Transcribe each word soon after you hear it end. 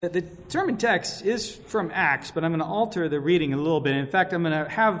The sermon text is from Acts, but I'm going to alter the reading a little bit. In fact, I'm going to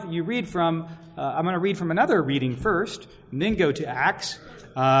have you read from, another reading first, and then go to Acts,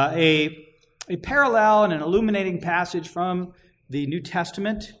 a parallel and an illuminating passage from the New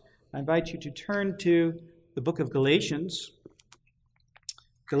Testament. I invite you to turn to the book of Galatians,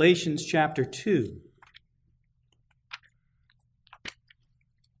 Galatians chapter 2.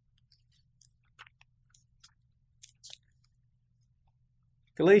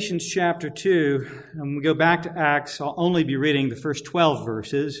 Galatians chapter 2, and when we go back to Acts, I'll only be reading the first 12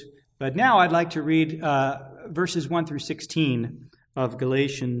 verses, but now I'd like to read verses 1 through 16 of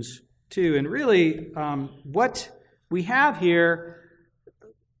Galatians 2. And really, what we have here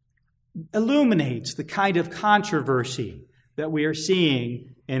illuminates the kind of controversy that we are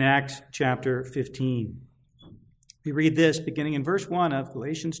seeing in Acts chapter 15. We read this beginning in verse 1 of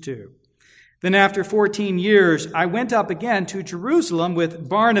Galatians 2. Then after 14 years, I went up again to Jerusalem with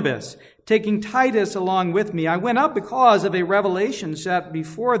Barnabas, taking Titus along with me. I went up because of a revelation set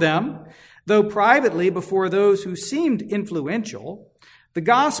before them, though privately before those who seemed influential, the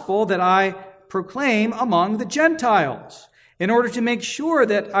gospel that I proclaim among the Gentiles, in order to make sure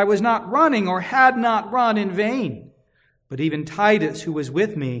that I was not running or had not run in vain. But even Titus, who was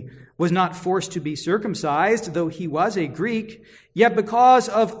with me, was not forced to be circumcised, though he was a Greek, yet because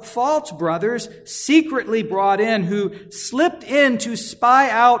of false brothers secretly brought in, who slipped in to spy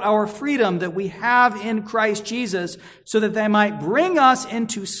out our freedom that we have in Christ Jesus, so that they might bring us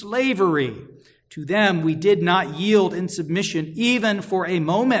into slavery. To them we did not yield in submission even for a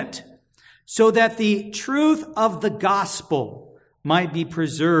moment, so that the truth of the gospel might be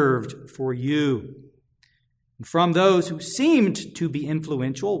preserved for you. From those who seemed to be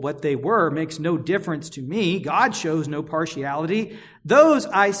influential, what they were makes no difference to me. God shows no partiality. Those,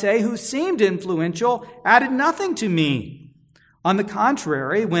 I say, who seemed influential added nothing to me. On the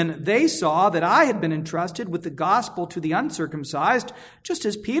contrary, when they saw that I had been entrusted with the gospel to the uncircumcised, just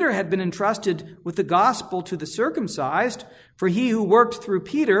as Peter had been entrusted with the gospel to the circumcised, for he who worked through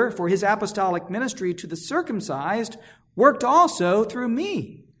Peter for his apostolic ministry to the circumcised worked also through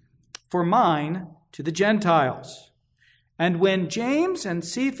me for mine to the Gentiles. And when James and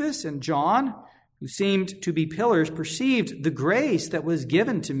Cephas and John, who seemed to be pillars, perceived the grace that was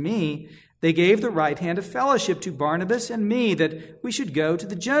given to me, they gave the right hand of fellowship to Barnabas and me, that we should go to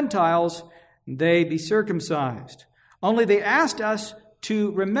the Gentiles and they be circumcised. Only they asked us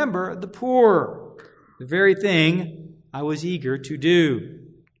to remember the poor, the very thing I was eager to do.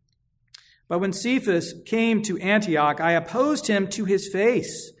 But when Cephas came to Antioch, I opposed him to his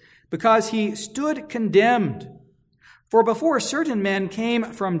face, because he stood condemned. For before certain men came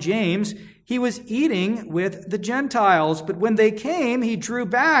from James, he was eating with the Gentiles. But when they came, he drew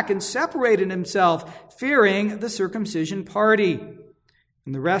back and separated himself, fearing the circumcision party.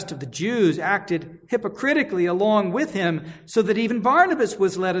 And the rest of the Jews acted hypocritically along with him, so that even Barnabas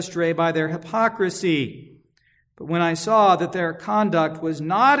was led astray by their hypocrisy. But when I saw that their conduct was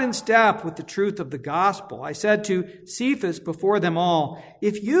not in step with the truth of the gospel, I said to Cephas before them all,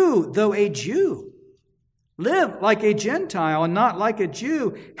 if you, though a Jew, live like a Gentile and not like a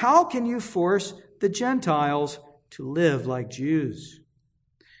Jew, how can you force the Gentiles to live like Jews?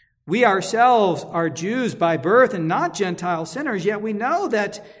 We ourselves are Jews by birth and not Gentile sinners, yet we know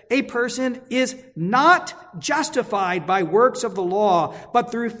that a person is not justified by works of the law,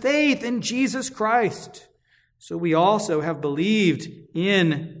 but through faith in Jesus Christ. So we also have believed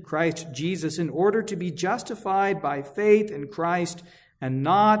in Christ Jesus in order to be justified by faith in Christ and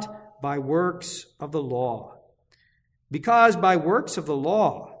not by works of the law. Because by works of the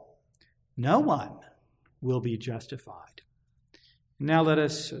law, no one will be justified. Now let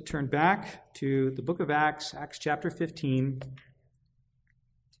us turn back to the book of Acts, Acts chapter 15.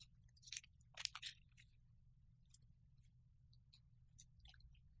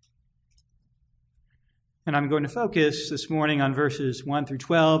 And I'm going to focus this morning on verses 1 through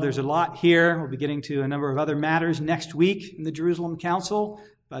 12. There's a lot here. We'll be getting to a number of other matters next week in the Jerusalem Council,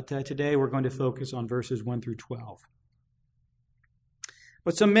 but today we're going to focus on verses 1 through 12.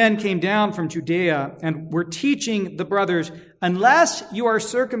 But some men came down from Judea and were teaching the brothers, unless you are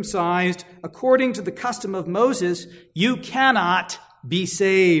circumcised according to the custom of Moses, you cannot be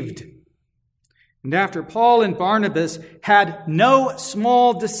saved. And after Paul and Barnabas had no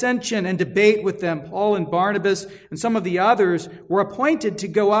small dissension and debate with them, Paul and Barnabas and some of the others were appointed to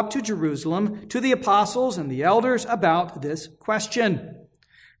go up to Jerusalem to the apostles and the elders about this question.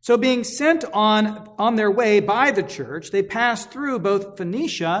 So being sent on their way by the church, they passed through both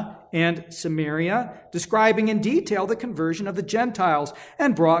Phoenicia and Samaria, describing in detail the conversion of the Gentiles,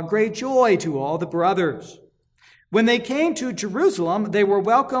 and brought great joy to all the brothers. When they came to Jerusalem, they were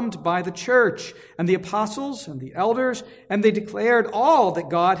welcomed by the church and the apostles and the elders, and they declared all that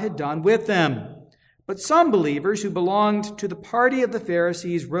God had done with them. But some believers who belonged to the party of the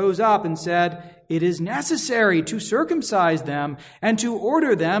Pharisees rose up and said, "It is necessary to circumcise them and to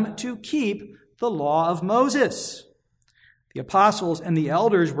order them to keep the law of Moses." The apostles and the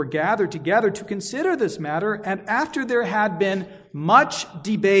elders were gathered together to consider this matter, and after there had been much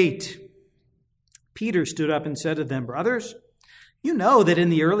debate, Peter stood up and said to them, "Brothers, you know that in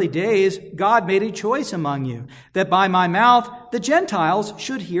the early days God made a choice among you, that by my mouth the Gentiles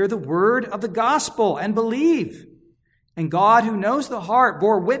should hear the word of the gospel and believe. And God, who knows the heart,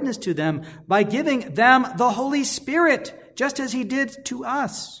 bore witness to them by giving them the Holy Spirit, just as he did to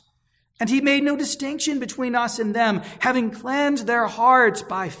us. And he made no distinction between us and them, having cleansed their hearts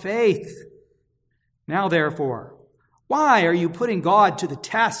by faith. Now, therefore, why are you putting God to the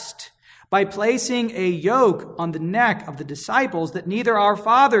test by placing a yoke on the neck of the disciples that neither our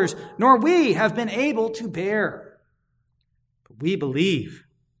fathers nor we have been able to bear? But we believe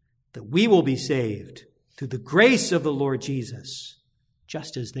that we will be saved through the grace of the Lord Jesus,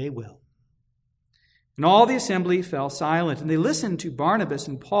 just as they will." And all the assembly fell silent, and they listened to Barnabas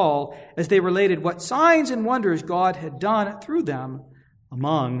and Paul as they related what signs and wonders God had done through them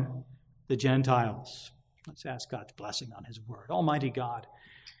among the Gentiles. Let's ask God's blessing on his word. Almighty God,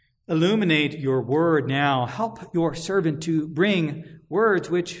 illuminate your word now. Help your servant to bring words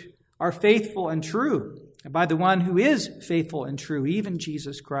which are faithful and true, and by the one who is faithful and true, even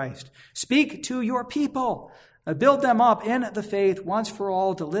Jesus Christ. Speak to your people. Build them up in the faith once for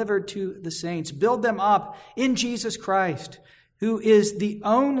all delivered to the saints. Build them up in Jesus Christ, who is the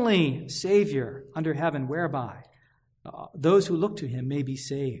only Savior under heaven, whereby those who look to him may be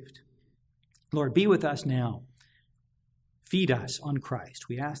saved. Lord, be with us now. Feed us on Christ.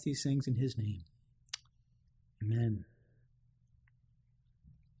 We ask these things in his name. Amen.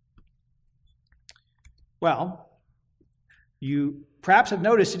 Well, you perhaps have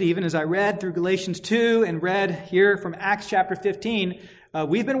noticed it even as I read through Galatians 2 and read here from Acts chapter 15.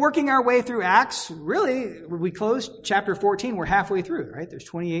 We've been working our way through Acts. Really, we closed chapter 14. We're halfway through, right? There's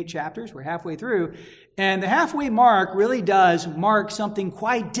 28 chapters. We're halfway through. And the halfway mark really does mark something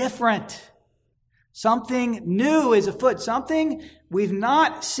quite different. Something new is afoot. Something we've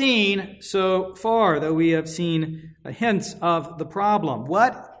not seen so far, though we have seen hints of the problem.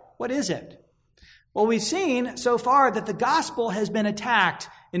 What is it? Well, we've seen so far that the gospel has been attacked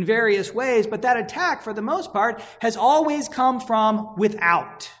in various ways, but that attack, for the most part, has always come from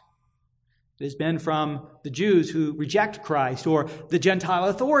without. It has been from the Jews who reject Christ, or the Gentile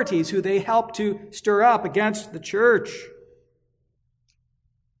authorities who they help to stir up against the church.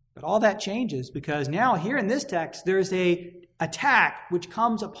 But all that changes because now here in this text, there's an attack which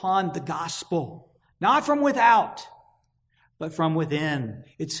comes upon the gospel, not from without, but from within.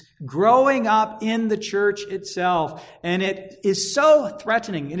 It's growing up in the church itself, and it is so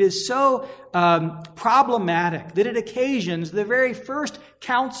threatening, it is so problematic that it occasions the very first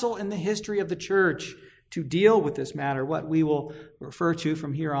council in the history of the church to deal with this matter, what we will refer to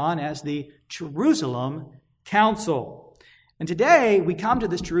from here on as the Jerusalem Council. And today we come to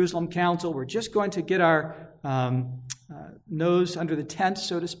this Jerusalem Council. We're just going to get our nose under the tent,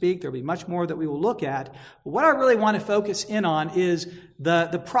 so to speak. There'll be much more that we will look at. But what I really want to focus in on is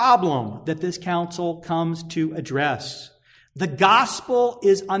the problem that this council comes to address. The gospel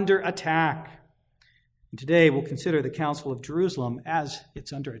is under attack. And today we'll consider the Council of Jerusalem as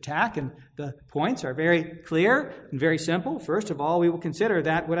it's under attack, and the points are very clear and very simple. First of all, we will consider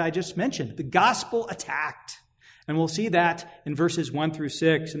that what I just mentioned, the gospel attacked. And we'll see that in verses 1 through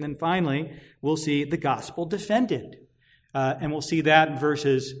 6. And then finally, we'll see the gospel defended. And we'll see that in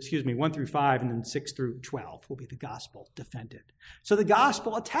verses, 1 through 5, and then 6 through 12 will be the gospel defended. So the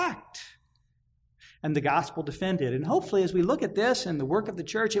gospel attacked and the gospel defended. And hopefully as we look at this and the work of the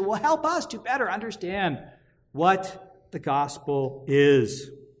church, it will help us to better understand what the gospel is.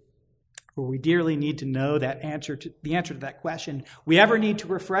 For we dearly need to know the answer to that question. We ever need to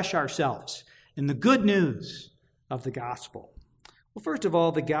refresh ourselves in the good news of the gospel. Well, first of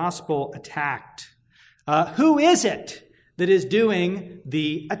all, the gospel attacked. Who is it that is doing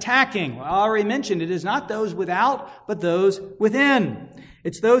the attacking? Well, I already mentioned it is not those without, but those within.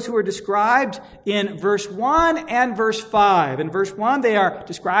 It's those who are described in verse 1 and verse 5. In verse 1, they are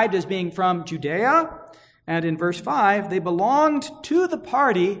described as being from Judea, and in verse 5, they belonged to the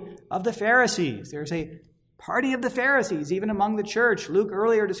party of the Pharisees. There's a party of the Pharisees, even among the church. Luke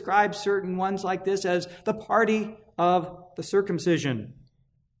earlier described certain ones like this as the party of the circumcision.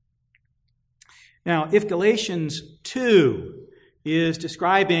 Now, if Galatians 2 is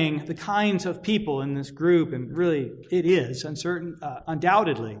describing the kinds of people in this group, and really it is,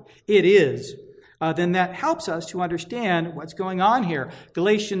 undoubtedly, it is, then that helps us to understand what's going on here.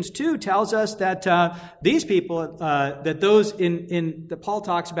 Galatians 2 tells us that these people, that those that Paul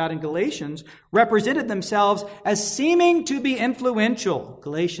talks about in Galatians, represented themselves as seeming to be influential.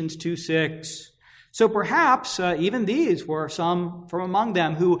 Galatians 2:6. So perhaps even these were some from among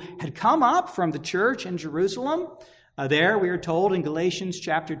them who had come up from the church in Jerusalem. There we are told in Galatians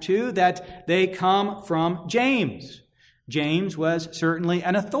chapter 2 that they come from James. James was certainly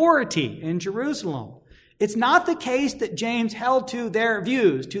an authority in Jerusalem. It's not the case that James held to their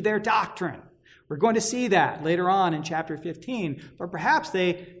views, to their doctrine. We're going to see that later on in chapter 15. But perhaps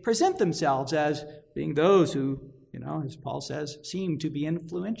they present themselves as being those who, as Paul says, seem to be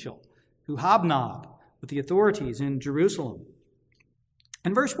influential, who hobnob with the authorities in Jerusalem.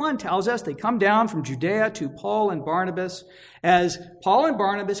 And verse 1 tells us they come down from Judea to Paul and Barnabas. As Paul and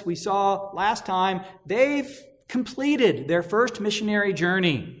Barnabas, we saw last time, they've completed their first missionary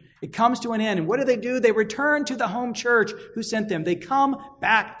journey. It comes to an end. And what do? They return to the home church who sent them. They come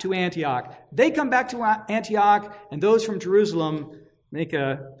back to Antioch. They come back to Antioch, and those from Jerusalem make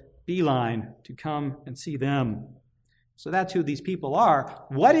a beeline to come and see them. So that's who these people are.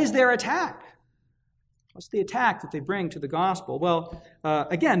 What is their attack? What's the attack that they bring to the gospel? Well,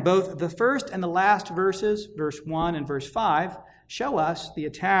 again, both the first and the last verses, verse 1 and verse 5, show us the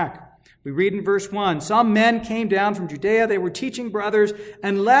attack. We read in verse 1, "Some men came down from Judea. They were teaching, brothers,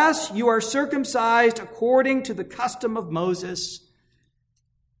 unless you are circumcised according to the custom of Moses,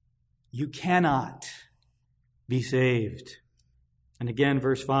 you cannot be saved." And again,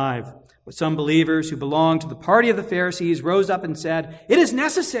 verse 5, "But some believers who belonged to the party of the Pharisees rose up and said, 'It is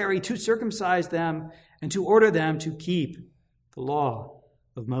necessary to circumcise them and to order them to keep the law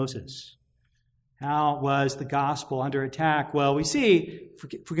of Moses.'" How was the gospel under attack? Well, we see,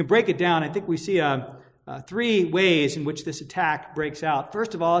 if we can break it down, I think we see three ways in which this attack breaks out.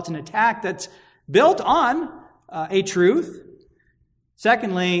 First of all, it's an attack that's built on a truth.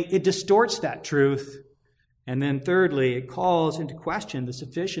 Secondly, it distorts that truth. And then thirdly, it calls into question the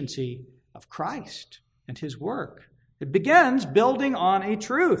sufficiency of Christ and his work. It begins building on a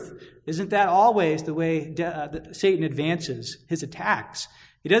truth. Isn't that always the way Satan advances his attacks?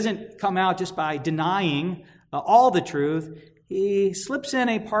 He doesn't come out just by denying all the truth. He slips in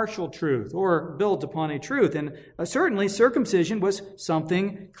a partial truth or builds upon a truth. And certainly circumcision was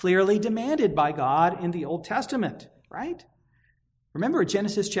something clearly demanded by God in the Old Testament, right? Remember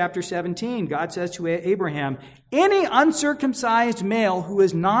Genesis chapter 17, God says to Abraham, "Any uncircumcised male who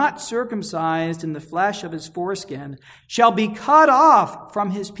is not circumcised in the flesh of his foreskin shall be cut off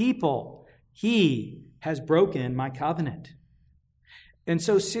from his people. He has broken my covenant." And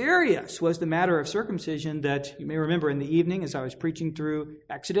so serious was the matter of circumcision that you may remember in the evening as I was preaching through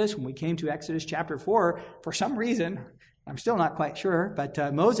Exodus, when we came to Exodus chapter 4, for some reason, I'm still not quite sure, but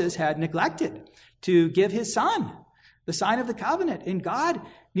Moses had neglected to give his son the sign of the covenant. And God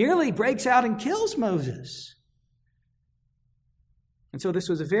nearly breaks out and kills Moses. And so this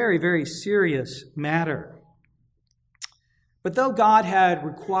was a very, very serious matter. But though God had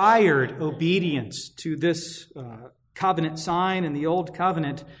required obedience to this covenant sign in the old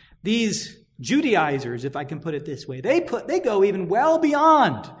covenant, these Judaizers, if I can put it this way, they go even well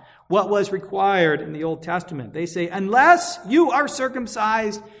beyond what was required in the Old Testament. They say, unless you are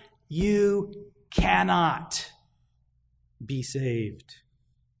circumcised, you cannot be saved.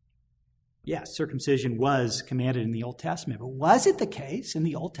 Yes, circumcision was commanded in the Old Testament, but was it the case in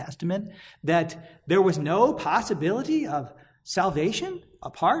the Old Testament that there was no possibility of salvation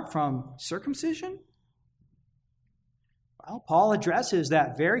apart from circumcision? Well, Paul addresses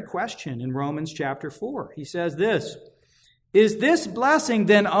that very question in Romans chapter 4. He says this, "Is this blessing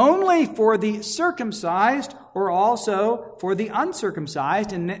then only for the circumcised or also for the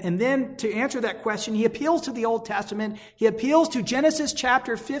uncircumcised?" And then to answer that question, he appeals to the Old Testament. He appeals to Genesis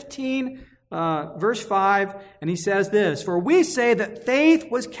chapter 15, verse 5, and he says this, "For we say that faith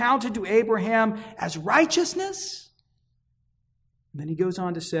was counted to Abraham as righteousness." And then he goes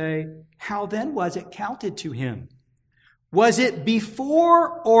on to say, "How then was it counted to him? Was it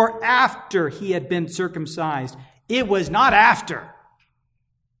before or after he had been circumcised?" It was not after,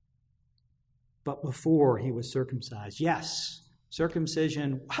 but before he was circumcised. Yes,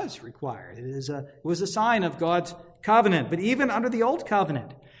 circumcision was required. It was a sign of God's covenant. But even under the old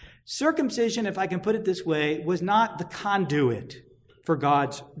covenant, circumcision, if I can put it this way, was not the conduit for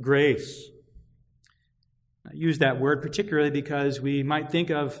God's grace. I use that word particularly because we might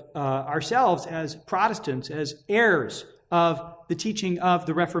think of ourselves as Protestants, as heirs of the teaching of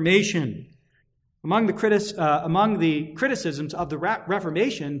the Reformation. Among the criticisms of the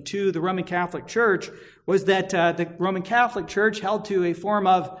Reformation to the Roman Catholic Church was that the Roman Catholic Church held to a form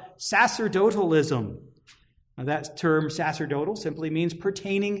of sacerdotalism. Now, that term sacerdotal simply means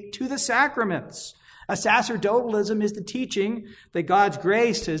pertaining to the sacraments. A sacerdotalism is the teaching that God's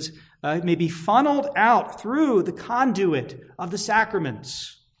grace may be funneled out through the conduit of the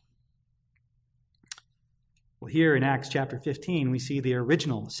sacraments. Well, here in Acts chapter 15, we see the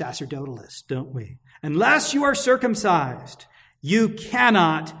original sacerdotalists, don't we? Unless you are circumcised, you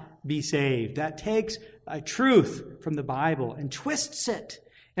cannot be saved. That takes a truth from the Bible and twists it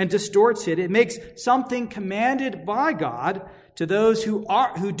and distorts it. It makes something commanded by God to those who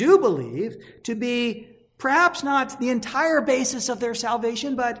do believe to be perhaps not the entire basis of their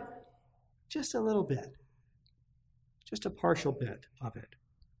salvation, but just a little bit, just a partial bit of it.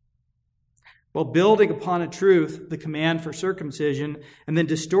 Well, building upon a truth, the command for circumcision, and then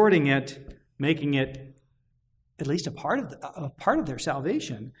distorting it, making it at least a part of their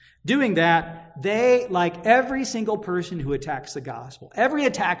salvation. Doing that, they, like every single person who attacks the gospel, every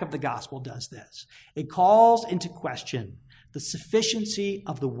attack of the gospel does this. It calls into question the sufficiency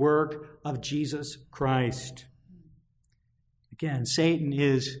of the work of Jesus Christ. Again, Satan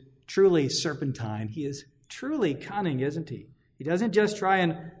is truly serpentine. He is truly cunning, isn't he? He doesn't just try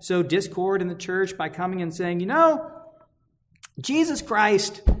and sow discord in the church by coming and saying, Jesus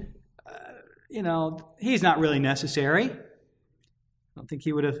Christ, he's not really necessary. I don't think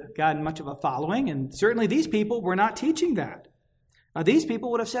he would have gotten much of a following. And certainly these people were not teaching that. These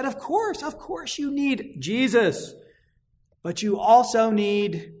people would have said, of course you need Jesus. But you also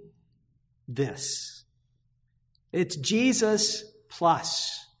need this. It's Jesus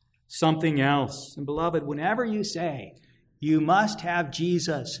plus something else. And beloved, whenever you say, you must have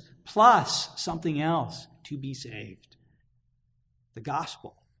Jesus plus something else to be saved, the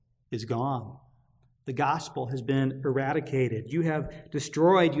gospel is gone. The gospel has been eradicated. You have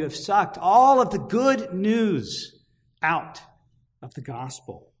destroyed, you have sucked all of the good news out of the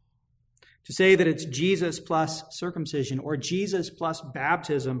gospel. To say that it's Jesus plus circumcision, or Jesus plus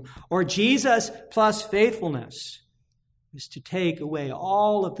baptism, or Jesus plus faithfulness is to take away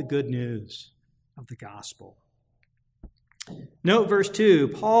all of the good news of the gospel. Note verse 2,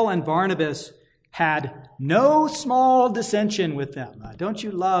 Paul and Barnabas had no small dissension with them. Don't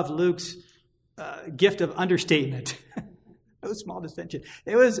you love Luke's gift of understatement? No small dissension.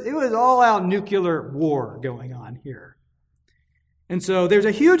 It was all-out nuclear war going on here. And so there's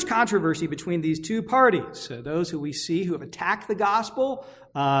a huge controversy between these two parties. Those who we see who have attacked the gospel,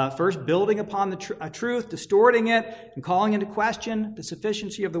 first building upon a truth, distorting it, and calling into question the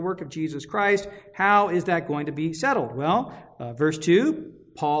sufficiency of the work of Jesus Christ. How is that going to be settled? Well, verse 2,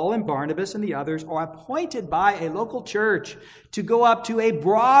 Paul and Barnabas and the others are appointed by a local church to go up to a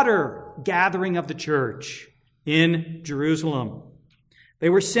broader gathering of the church in Jerusalem. They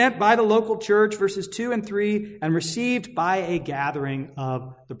were sent by the local church, verses 2 and 3, and received by a gathering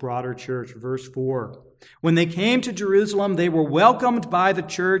of the broader church, verse 4. When they came to Jerusalem, they were welcomed by the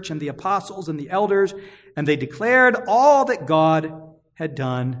church and the apostles and the elders, and they declared all that God had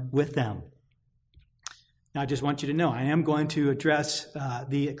done with them. Now, I just want you to know, I am going to address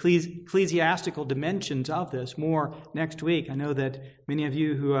the ecclesiastical dimensions of this more next week. I know that many of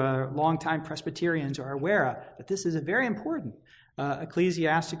you who are longtime Presbyterians are aware that this is a very important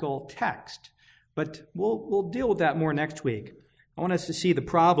ecclesiastical text. But we'll deal with that more next week. I want us to see the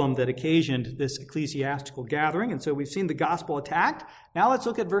problem that occasioned this ecclesiastical gathering. And so we've seen the gospel attacked. Now let's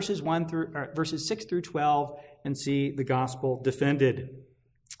look at verses 6 through 12 and see the gospel defended.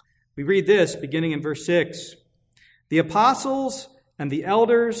 We read this beginning in verse 6. The apostles and the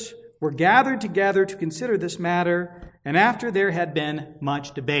elders were gathered together to consider this matter, and after there had been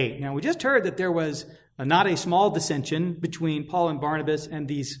much debate. Now we just heard that there was not a small dissension between Paul and Barnabas and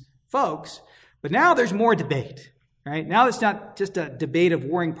these folks, but now there's more debate. Right? Now it's not just a debate of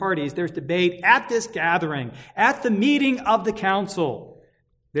warring parties. There's debate at this gathering, at the meeting of the council.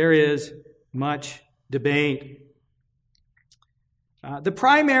 There is much debate. The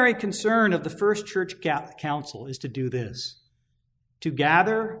primary concern of the first church council is to do this: to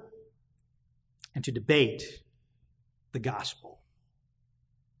gather and to debate the gospel.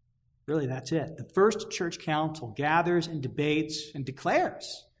 Really, that's it. The first church council gathers and debates and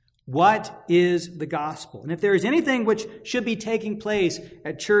declares what is the gospel. And if there is anything which should be taking place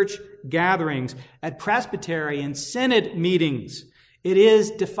at church gatherings, at presbytery and synod meetings, it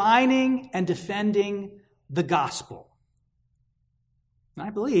is defining and defending the gospel. I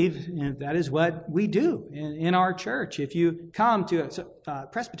believe that is what we do in our church. If you come to a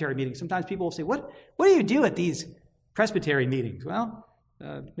presbytery meeting, sometimes people will say, what do you do at these presbytery meetings? Well,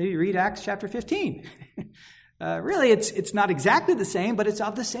 maybe read Acts chapter 15. Really, it's not exactly the same, but it's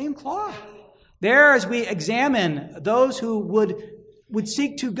of the same cloth. There, as we examine those who would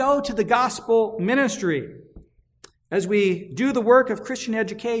seek to go to the gospel ministry, as we do the work of Christian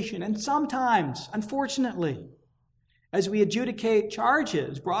education, and sometimes, unfortunately, as we adjudicate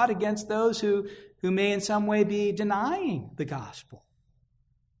charges brought against those who may in some way be denying the gospel,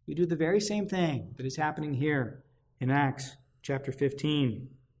 we do the very same thing that is happening here in Acts chapter 15.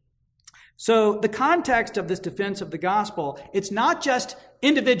 So the context of this defense of the gospel, it's not just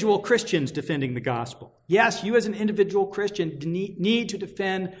individual Christians defending the gospel. Yes, you as an individual Christian need to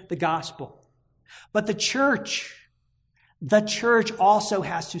defend the gospel. But the church also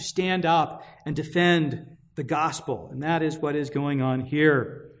has to stand up and defend the gospel. And that is what is going on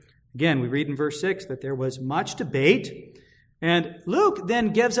here. Again, we read in verse 6 that there was much debate. And Luke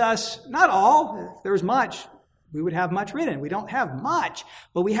then gives us, not all, if there was much, we would have much written. We don't have much,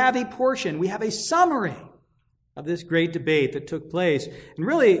 but we have a portion, we have a summary of this great debate that took place. And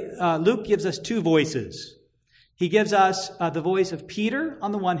really, Luke gives us two voices. He gives us the voice of Peter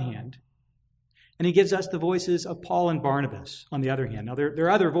on the one hand, and he gives us the voices of Paul and Barnabas on the other hand. Now, there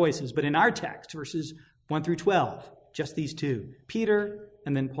are other voices, but in our text, verses 1 through 12, just these two, Peter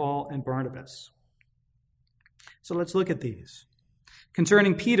and then Paul and Barnabas. So let's look at these.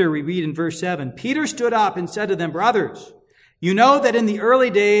 Concerning Peter, we read in verse 7, Peter stood up and said to them, Brothers, you know that in the early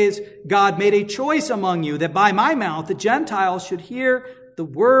days God made a choice among you that by my mouth the Gentiles should hear the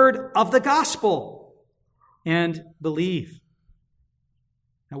word of the gospel and believe.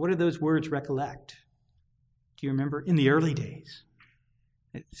 Now, what do those words recollect? Do you remember? In the early days.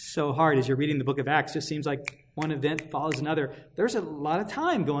 It's so hard as you're reading the book of Acts. It just seems like one event follows another. There's a lot of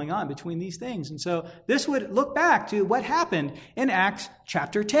time going on between these things. And so this would look back to what happened in Acts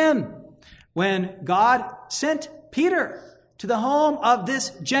chapter 10, when God sent Peter to the home of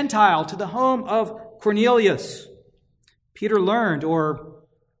this Gentile, to the home of Cornelius. Peter learned, or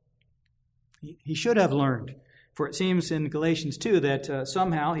he should have learned, for it seems in Galatians 2 that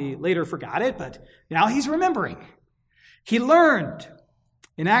somehow he later forgot it, but now he's remembering. He learned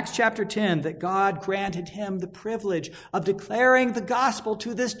in Acts chapter 10 that God granted him the privilege of declaring the gospel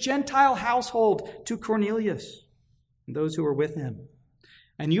to this Gentile household, to Cornelius and those who were with him.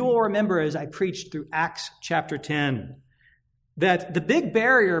 And you will remember as I preached through Acts chapter 10 that the big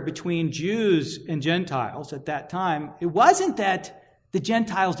barrier between Jews and Gentiles at that time, it wasn't that the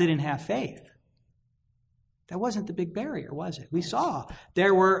Gentiles didn't have faith. That wasn't the big barrier, was it? We saw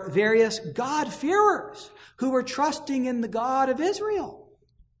there were various God-fearers who were trusting in the God of Israel.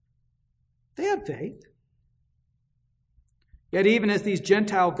 They had faith. Yet even as these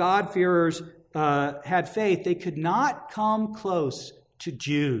Gentile God-fearers had faith, they could not come close to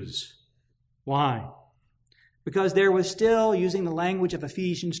Jews. Why? Because there was still, using the language of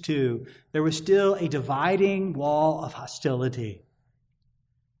Ephesians 2, there was still a dividing wall of hostility.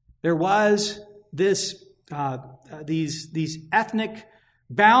 There was these ethnic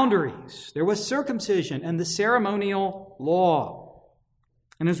boundaries. There was circumcision and the ceremonial law.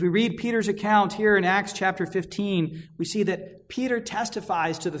 And as we read Peter's account here in Acts chapter 15, we see that Peter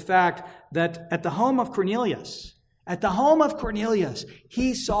testifies to the fact that at the home of Cornelius,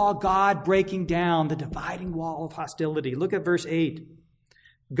 he saw God breaking down the dividing wall of hostility. Look at verse 8.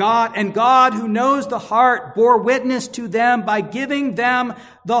 God who knows the heart bore witness to them by giving them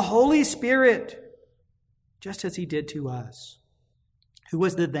the Holy Spirit, just as he did to us. Who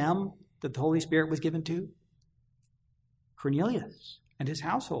was the them that the Holy Spirit was given to? Cornelius and his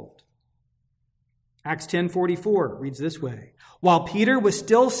household. Acts 10:44 reads this way. While Peter was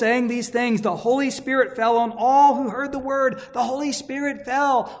still saying these things, the Holy Spirit fell on all who heard the word. The Holy Spirit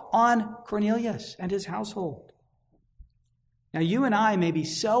fell on Cornelius and his household. Now, you and I may be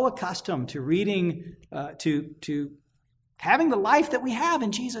so accustomed to reading, to having the life that we have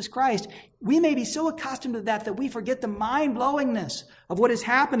in Jesus Christ. We may be so accustomed to that we forget the mind-blowingness of what is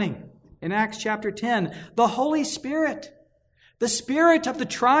happening in Acts chapter 10. The Holy Spirit, the Spirit of the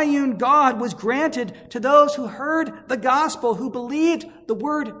triune God, was granted to those who heard the gospel, who believed the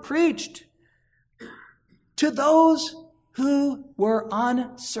word preached. To those who were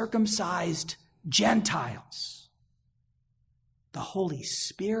uncircumcised Gentiles, the Holy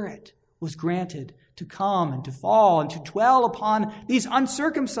Spirit was granted to come and to fall and to dwell upon these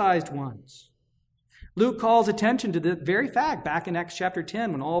uncircumcised ones. Luke calls attention to the very fact back in Acts chapter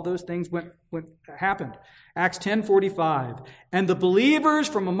 10 when all those things happened. Acts 10:45. And the believers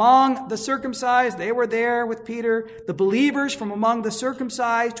from among the circumcised, they were there with Peter. The believers from among the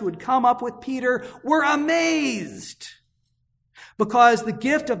circumcised who had come up with Peter were amazed because the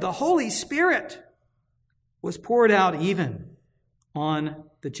gift of the Holy Spirit was poured out even on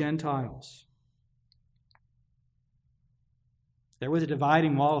the Gentiles. There was a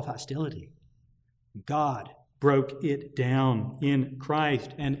dividing wall of hostility. God broke it down in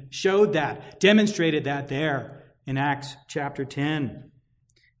Christ and showed that, demonstrated that there in Acts chapter 10.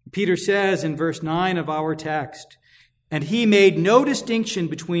 Peter says in verse 9 of our text, "And he made no distinction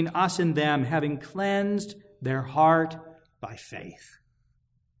between us and them, having cleansed their heart by faith."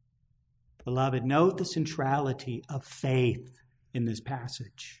 Beloved, note the centrality of faith in this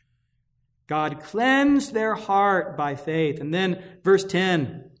passage. God cleansed their heart by faith. And then verse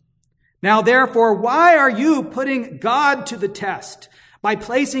 10, "Now therefore, why are you putting God to the test by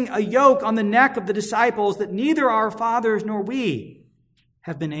placing a yoke on the neck of the disciples that neither our fathers nor we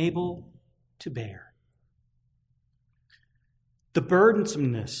have been able to bear?" The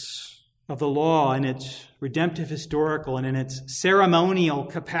burdensomeness of the law in its redemptive historical and in its ceremonial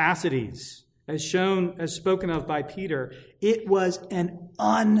capacities, as spoken of by Peter, it was an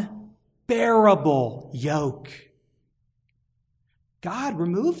unbearable yoke. God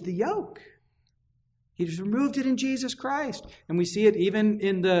removed the yoke. He just removed it in Jesus Christ. And we see it even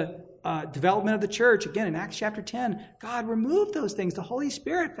in the development of the church. Again, in Acts chapter 10, God removed those things. The Holy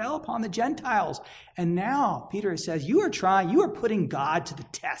Spirit fell upon the Gentiles. And now Peter says, you are putting God to the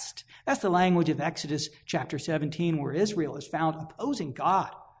test. That's the language of Exodus chapter 17, where Israel is found opposing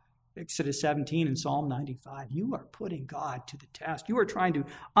God. Exodus 17 and Psalm 95. You are putting God to the test. You are trying to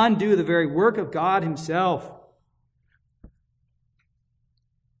undo the very work of God himself.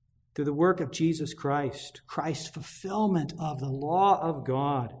 Through the work of Jesus Christ, Christ's fulfillment of the law of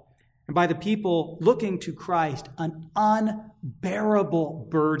God. And by the people looking to Christ, an unbearable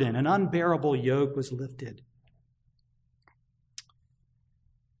burden, an unbearable yoke was lifted.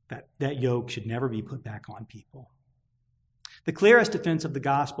 That yoke should never be put back on people. The clearest defense of the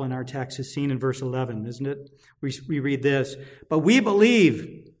gospel in our text is seen in verse 11, isn't it? We read this, "But we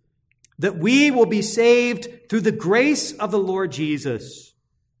believe that we will be saved through the grace of the Lord Jesus,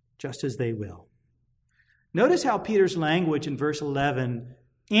 just as they will." Notice how Peter's language in verse 11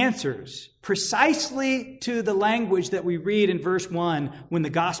 answers precisely to the language that we read in verse 1 when the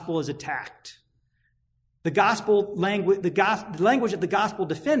gospel is attacked. The language of the gospel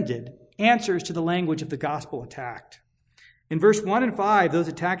defended answers to the language of the gospel attacked. In verse 1 and 5, those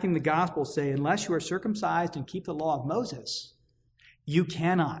attacking the gospel say, "Unless you are circumcised and keep the law of Moses, you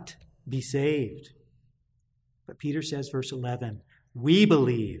cannot be saved." But Peter says, verse 11, "We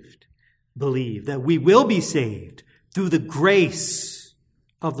believe that we will be saved through the grace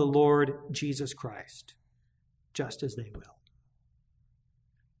of the Lord Jesus Christ, just as they will."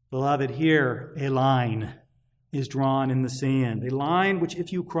 Beloved, here a line is drawn in the sand, a line which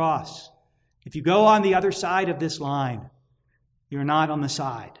if you cross, if you go on the other side of this line, you're not on the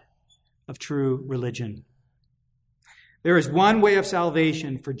side of true religion. There is one way of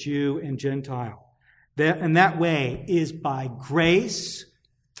salvation for Jew and Gentile, and that way is by grace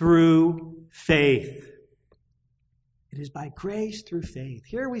through faith. It is by grace through faith.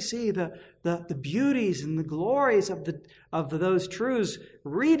 Here we see the beauties and the glories of those truths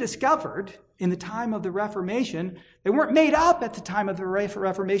rediscovered in the time of the Reformation. They weren't made up at the time of the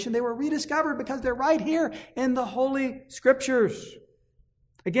Reformation. They were rediscovered because they're right here in the Holy Scriptures.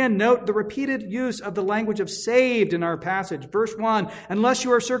 Again, note the repeated use of the language of saved in our passage. Verse 1, "Unless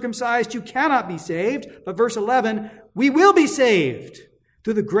you are circumcised, you cannot be saved." But verse 11, "We will be saved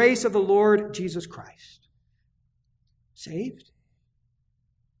through the grace of the Lord Jesus Christ." Saved?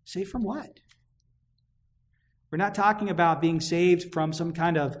 Saved from what? We're not talking about being saved from some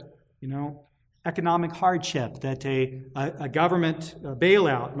kind of, economic hardship that a government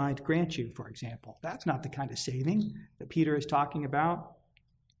bailout might grant you, for example. That's not the kind of saving that Peter is talking about.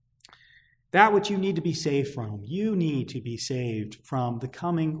 That which you need to be saved from. You need to be saved from the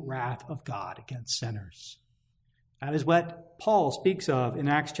coming wrath of God against sinners. That is what Paul speaks of in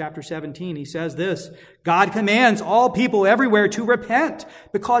Acts chapter 17. He says this, "God commands all people everywhere to repent,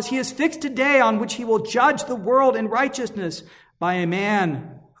 because he has fixed a day on which he will judge the world in righteousness by a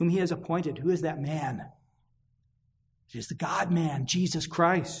man whom he has appointed." Who is that man? It is the God-man, Jesus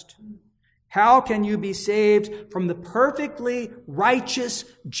Christ. How can you be saved from the perfectly righteous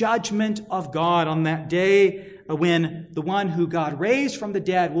judgment of God on that day when the one who God raised from the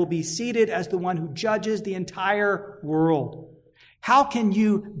dead will be seated as the one who judges the entire world? How can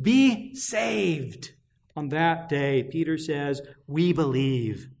you be saved on that day? Peter says, we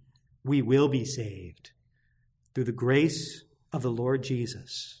believe we will be saved through the grace of the Lord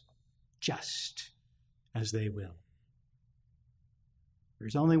Jesus, just as they will.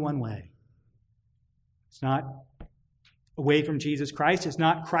 There's only one way. It's not away from Jesus Christ. It's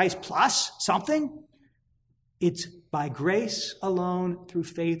not Christ plus something. It's by grace alone, through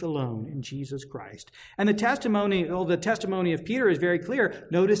faith alone in Jesus Christ. And the testimony of Peter is very clear.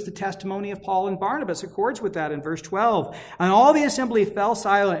 Notice the testimony of Paul and Barnabas accords with that in verse 12. And all the assembly fell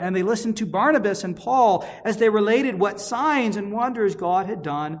silent, and they listened to Barnabas and Paul as they related what signs and wonders God had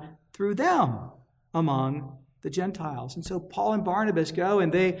done through them among the Gentiles. And so Paul and Barnabas go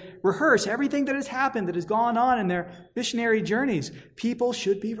and they rehearse everything that has happened, that has gone on in their missionary journeys. People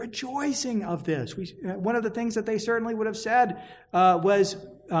should be rejoicing of this. One of the things that they certainly would have said was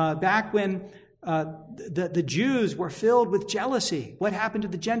back when the Jews were filled with jealousy. What happened to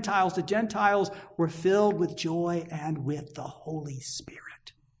the Gentiles? The Gentiles were filled with joy and with the Holy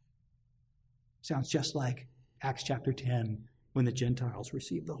Spirit. Sounds just like Acts chapter 10 when the Gentiles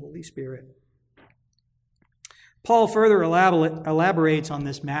received the Holy Spirit. Paul further elaborates on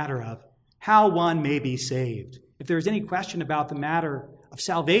this matter of how one may be saved. If there is any question about the matter of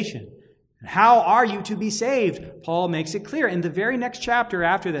salvation, how are you to be saved? Paul makes it clear in the very next chapter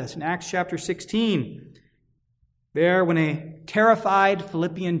after this, in Acts chapter 16. There, when a terrified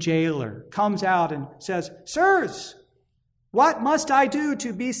Philippian jailer comes out and says, "Sirs, what must I do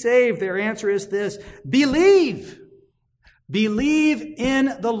to be saved?" Their answer is this: believe. Believe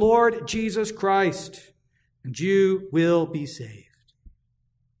in the Lord Jesus Christ, and you will be saved.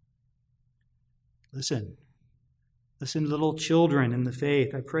 Listen, little children in the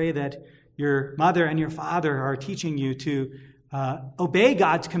faith. I pray that your mother and your father are teaching you to obey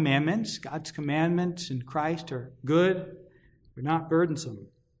God's commandments. God's commandments in Christ are good. They're not burdensome.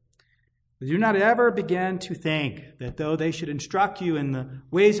 But do not ever begin to think that though they should instruct you in the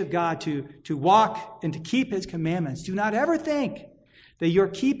ways of God to walk and to keep His commandments, do not ever think that you're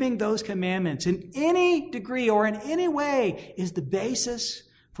keeping those commandments in any degree or in any way is the basis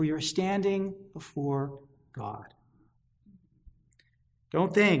for your standing before God.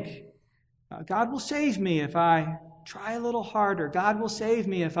 Don't think, God will save me if I try a little harder. God will save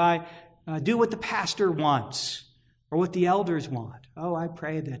me if I do what the pastor wants or what the elders want. Oh, I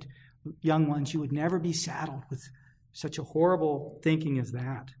pray that, young ones, you would never be saddled with such a horrible thinking as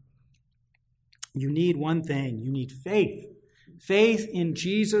that. You need one thing. You need faith. Faith in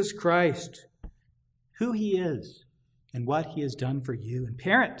Jesus Christ, who He is and what He has done for you. And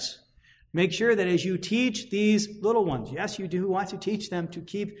parents, make sure that as you teach these little ones, yes, you do want to teach them to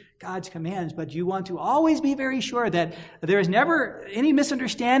keep God's commands, but you want to always be very sure that there is never any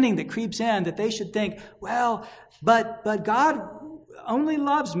misunderstanding that creeps in, that they should think, well, but God only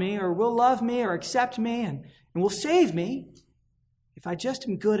loves me or will love me or accept me and will save me if I just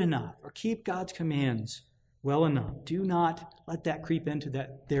am good enough or keep God's commands well enough. Do not let that creep into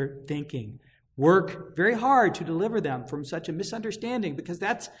their thinking. Work very hard to deliver them from such a misunderstanding, because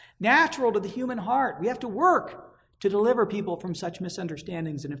that's natural to the human heart. We have to work to deliver people from such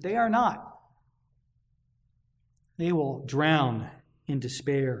misunderstandings, and if they are not, they will drown in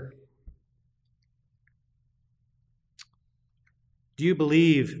despair. Do you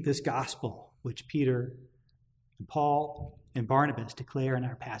believe this gospel which Peter and Paul and Barnabas declare in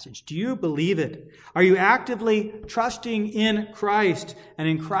our passage? Do you believe it? Are you actively trusting in Christ and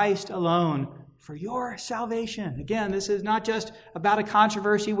in Christ alone for your salvation? Again, this is not just about a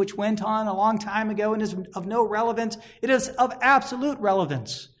controversy which went on a long time ago and is of no relevance. It is of absolute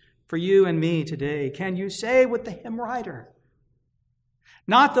relevance for you and me today. Can you say with the hymn writer,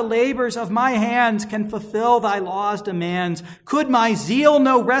 "Not the labors of my hands can fulfill thy law's demands. Could my zeal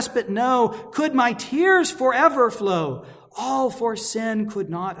no respite know? Could my tears forever flow? All for sin could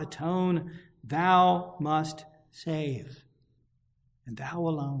not atone. Thou must save, and thou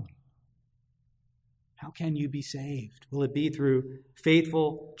alone." How can you be saved? Will it be through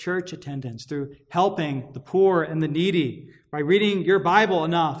faithful church attendance, through helping the poor and the needy, by reading your Bible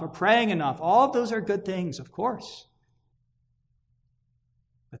enough or praying enough? All of those are good things, of course.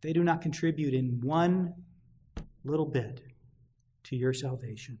 But they do not contribute in one little bit to your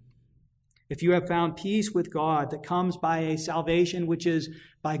salvation. If you have found peace with God that comes by a salvation which is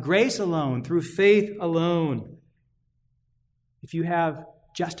by grace alone, through faith alone, if you have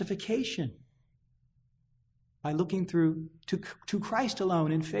justification by looking to Christ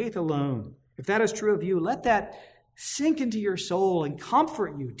alone in faith alone, if that is true of you, let that sink into your soul and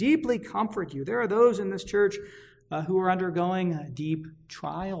comfort you, deeply comfort you. There are those in this church who are undergoing deep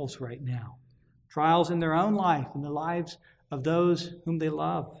trials right now, trials in their own life, in the lives of those whom they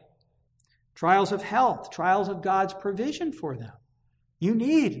love. Trials of health, trials of God's provision for them. You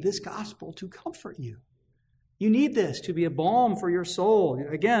need this gospel to comfort you. You need this to be a balm for your soul.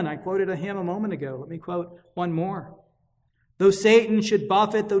 Again, I quoted a hymn a moment ago. Let me quote one more. Though Satan should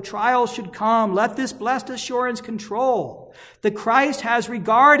buffet, though trials should come, let this blessed assurance control that Christ has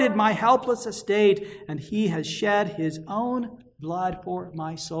regarded my helpless estate, and he has shed his own blood for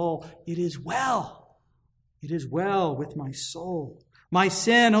my soul. It is well. It is well with my soul. My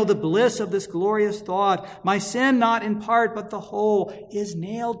sin, oh, the bliss of this glorious thought, my sin not in part but the whole, is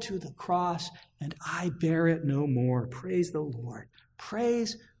nailed to the cross, and I bear it no more. Praise the Lord.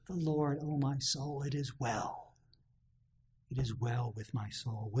 Praise the Lord, oh my soul. It is well. It is well with my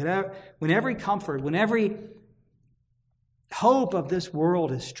soul. When every comfort, when every hope of this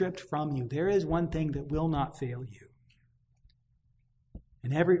world is stripped from you, there is one thing that will not fail you.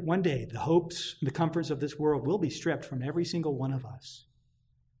 And one day, the hopes and the comforts of this world will be stripped from every single one of us.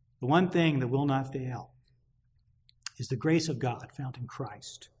 The one thing that will not fail is the grace of God found in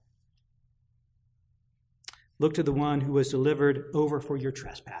Christ. Look to the one who was delivered over for your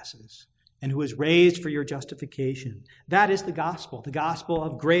trespasses and who was raised for your justification. That is the gospel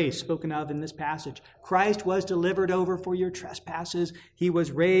of grace spoken of in this passage. Christ was delivered over for your trespasses. He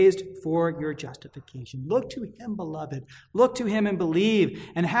was raised for your justification. Look to him, beloved. Look to him and believe,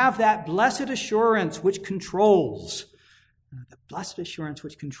 and have that blessed assurance which controls,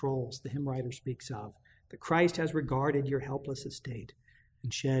 the hymn writer speaks of, that Christ has regarded your helpless estate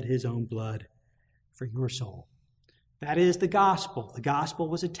and shed his own blood for your soul. That is the gospel. The gospel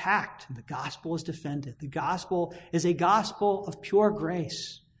was attacked, and the gospel is defended. The gospel is a gospel of pure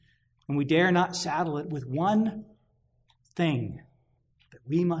grace, and we dare not saddle it with one thing that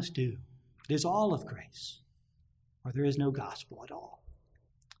we must do. It is all of grace, or there is no gospel at all.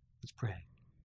 Let's pray.